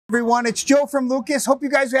Everyone, it's Joe from Lucas. Hope you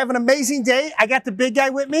guys have an amazing day. I got the big guy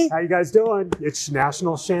with me. How you guys doing? It's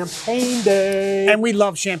National Champagne Day. And we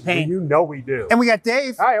love champagne. You know we do. And we got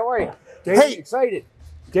Dave. Hi, how are you? Dave, Hey. Excited.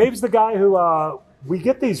 Dave's the guy who we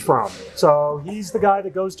get these from. So he's the guy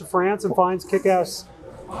that goes to France and finds kick-ass,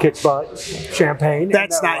 kick-butt champagne.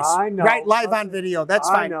 That's nice. I know. Right, live on video. That's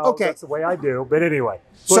I fine. know, Okay. that's the way I do. But anyway.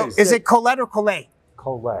 So please, is it Collet or Collet?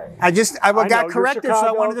 Collet? I know, got you're corrected, so I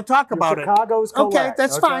Chicago- wanted to talk you're about it. Chicago's Collet. Okay,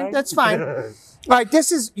 that's fine. That's fine. All right,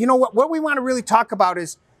 this is, you know what we want to really talk about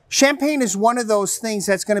is champagne is one of those things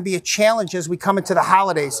that's going to be a challenge as we come into the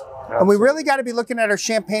holidays. Absolutely. And we really got to be looking at our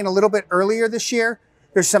champagne a little bit earlier this year.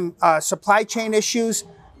 There's some supply chain issues,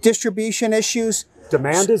 distribution issues.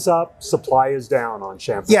 Demand is up, supply is down on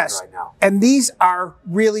champagne right now. And these are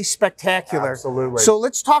really spectacular. Absolutely. So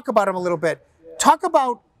let's talk about them a little bit.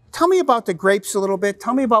 Tell me about the grapes a little bit.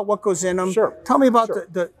 Tell me about what goes in them. Sure. Tell me about Sure.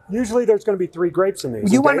 the Usually there's going to be 3 grapes in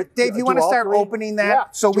these. you And want Dave, you want to do all start 3? opening that Yeah.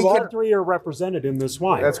 so we all can 3 are represented in this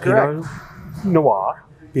wine. That's correct. Pinot Noir,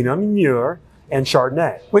 Pinot Meunier, and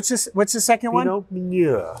Chardonnay. What's the second one? Pinot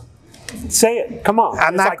Meunier. Say it. Come on.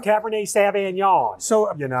 I'm it's not- like Cabernet Sauvignon.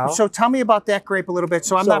 So you know. So tell me about that grape a little bit.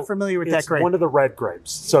 So I'm not familiar with that It's grape. one of the red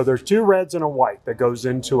grapes. So there's 2 reds and a white that goes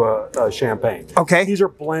into a champagne. Okay. These are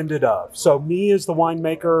blended of. So me as the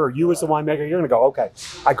winemaker or you as the winemaker, you're going to go, okay,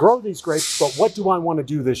 I grow these grapes, but what do I want to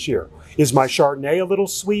do this year? Is my Chardonnay a little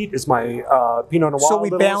sweet? Is my Pinot Noir So a we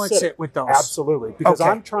little balance acidic? it with those. Absolutely. Because Okay.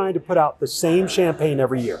 I'm trying to put out the same champagne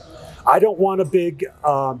every year. I don't want a big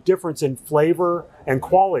difference in flavor and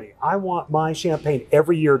quality. I want my champagne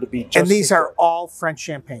every year to be just And these as are good. all French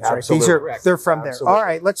champagnes, right? Absolutely. These are Correct. they're from Absolutely. there. All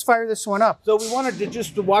right, let's fire this one up. So we wanted to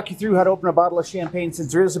just walk you through how to open a bottle of champagne,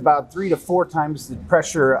 since there is about 3 to 4 times the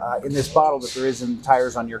pressure in this bottle that there is in the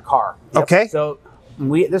tires on your car. Okay. So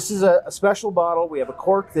this is a special bottle. We have a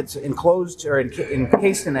cork that's enclosed or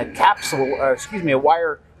encased in a capsule, a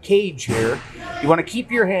wire cage here. You want to keep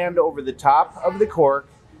your hand over the top of the cork,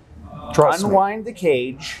 Trust me. unwind the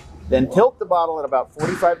cage, then tilt the bottle at about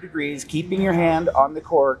 45 degrees, keeping your hand on the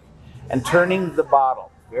cork and turning the bottle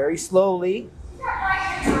very slowly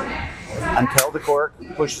until the cork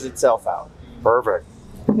pushes itself out. Perfect.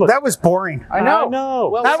 That was boring. I know. I know.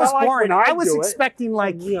 Well, That was I like boring. when I was do it. expecting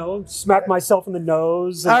like. Smack myself in the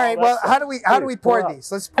nose. And All right. that Well, stuff. how do we pour Dude,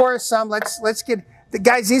 these? Let's pour some. Let's get the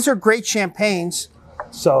guys. These are great champagnes.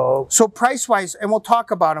 So So price wise, and we'll talk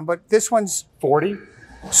about them. But this one's 40.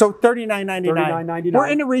 so $39.99. $39.99. We're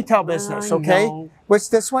in the retail business, I okay? know. What's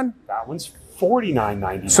this one? That one's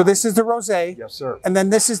 $49.99. So this is the rosé. Yes, sir. And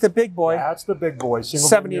then this is the big boy. That's the big boy. single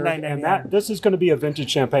 $79.99. vineyard, And this is going to be a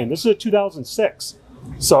vintage champagne. This is a 2006.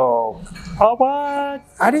 So, what?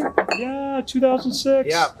 I didn't. Yeah, 2006.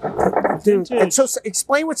 Yeah. Vintage. And so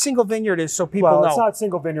explain what single vineyard is so people Well, know. it's not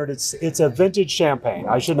single vineyard. It's a vintage champagne.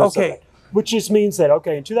 I shouldn't have Okay. said that. Which just means that,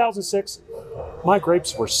 okay, in 2006, my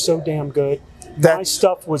grapes were so damn good. My That's-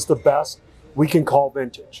 stuff was the best. We can call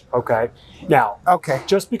vintage, okay? Now, Okay.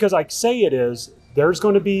 just because I say it is, there's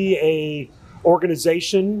going to be a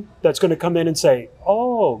organization that's going to come in and say,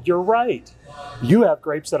 oh, you're right. You have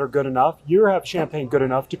grapes that are good enough. You have champagne good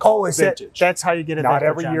enough to call Oh, it is it? vintage. That's how you get it. Not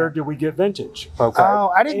every year do we get vintage. Okay.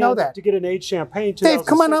 Oh, I didn't know And that. To get an aged champagne, Dave,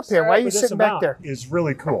 come on up 2006 here. Why are you for this sitting back amount there? Is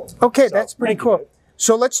really cool. Okay, So, that's pretty thank you, cool. Dave.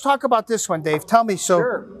 So let's talk about this one, Dave. Tell me. So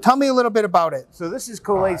Sure. tell me a little bit about it. So this is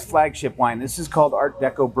Collet's flagship wine. This is called Art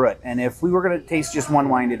Deco Brut. And if we were going to taste just one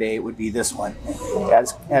wine today, it would be this one.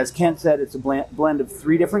 As Kent said, it's a blend of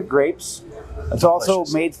 3 different grapes. It's also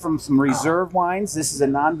Delicious. made from some reserve wines. This is a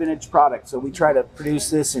non-vintage product, so we try to produce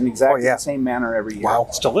this in exactly the same manner every year.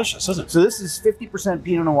 It's delicious, isn't it? So this is 50%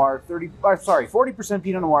 Pinot Noir, 40%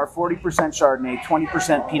 Pinot Noir, 40% Chardonnay,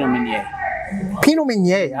 20% Pinot Meunier. Pinot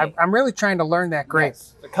Meunier. I'm really trying to learn that grape.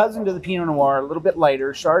 Yes. The cousin to the Pinot Noir, a little bit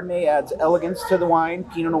lighter. Chardonnay adds elegance to the wine.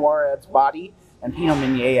 Pinot Noir adds body, and Pinot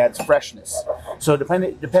Meunier adds freshness. So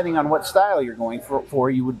depending on what style you're going for,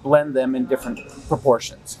 you would blend them in different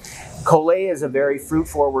proportions. Collet is a very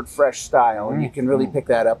fruit-forward, fresh style, and you can really pick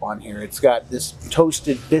that up on here. It's got this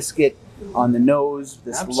toasted biscuit on the nose,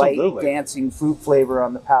 this light Absolutely. dancing fruit flavor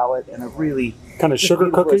on the palate, and a really Kind of just sugar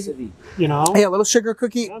beautiful cookie, acidity. you know? Yeah, a little sugar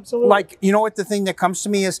cookie. Absolutely. Like, you know what the thing that comes to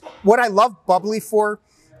me is, what I love bubbly for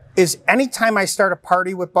is anytime I start a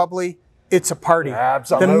party with bubbly, it's a party.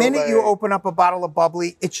 Absolutely. The minute you open up a bottle of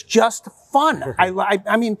bubbly, it's just fun.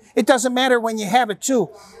 I mean, it doesn't matter when you have it too.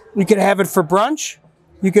 You could have it for brunch.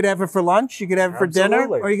 You could have it for lunch. You could have it for dinner,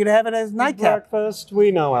 Absolutely. or you could have it as nightcap. Breakfast,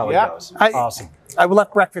 we know how Yeah. it goes. I- Awesome. I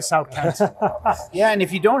left breakfast out, Kent. Yeah, and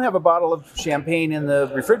if you don't have a bottle of champagne in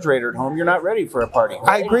the refrigerator at home, you're not ready for a party.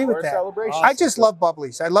 I agree with Or a that. celebration. I just love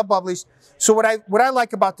bubblies. I love bubblies. So what I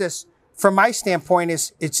like about this, from my standpoint,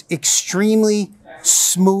 is it's extremely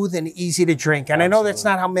smooth and easy to drink. And I know that's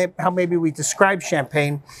not how maybe we describe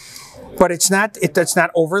champagne, but it's not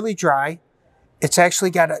overly dry. It's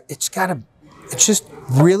actually it's just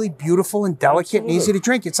really beautiful and delicate and easy to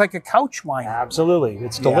drink. It's like a couch wine. Absolutely.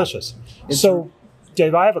 It's delicious. So,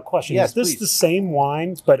 Dave, I have a question. Yes, is this please. the same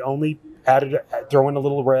wine, but only throw in a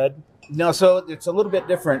little red? No, so it's a little bit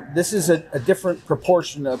different. This is a different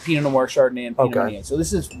proportion of Pinot Noir, Chardonnay, and Pinot Meunier. So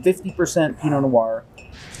this is 50% Pinot Noir,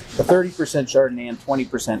 30% Chardonnay, and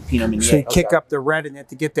 20% Pinot Meunier. So you kick up the red in it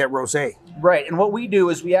to get that rosé. Right, and what we do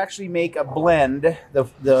is we actually make a blend,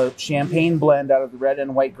 the champagne blend out of the red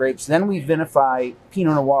and white grapes. Then we vinify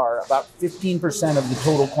Pinot Noir. About 15% of the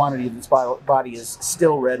total quantity of this body is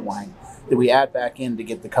still red wine that we add back in to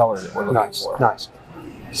get the color that we're looking for. Nice.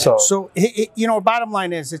 So bottom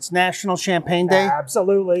line is it's National Champagne Day.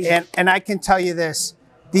 Absolutely. And I can tell you this,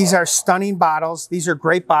 these are stunning bottles. These are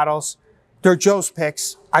great bottles. They're Joe's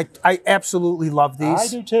picks. I absolutely love these. I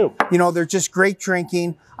do too. They're just great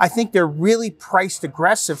drinking. I think they're really priced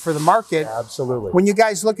aggressive for the market. Absolutely. When you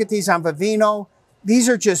guys look at these on Vivino, these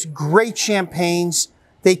are just great champagnes.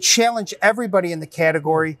 They challenge everybody in the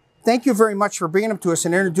category. Thank you very much for bringing them to us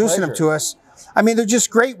and introducing them to us. I mean, they're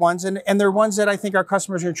just great ones, and they're ones that I think our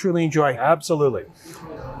customers are going to truly enjoy. Absolutely.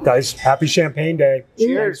 Guys, happy Champagne Day.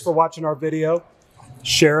 Cheers. Thanks for watching our video.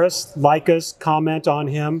 Share us, like us, comment on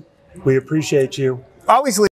him. We appreciate you. Always leave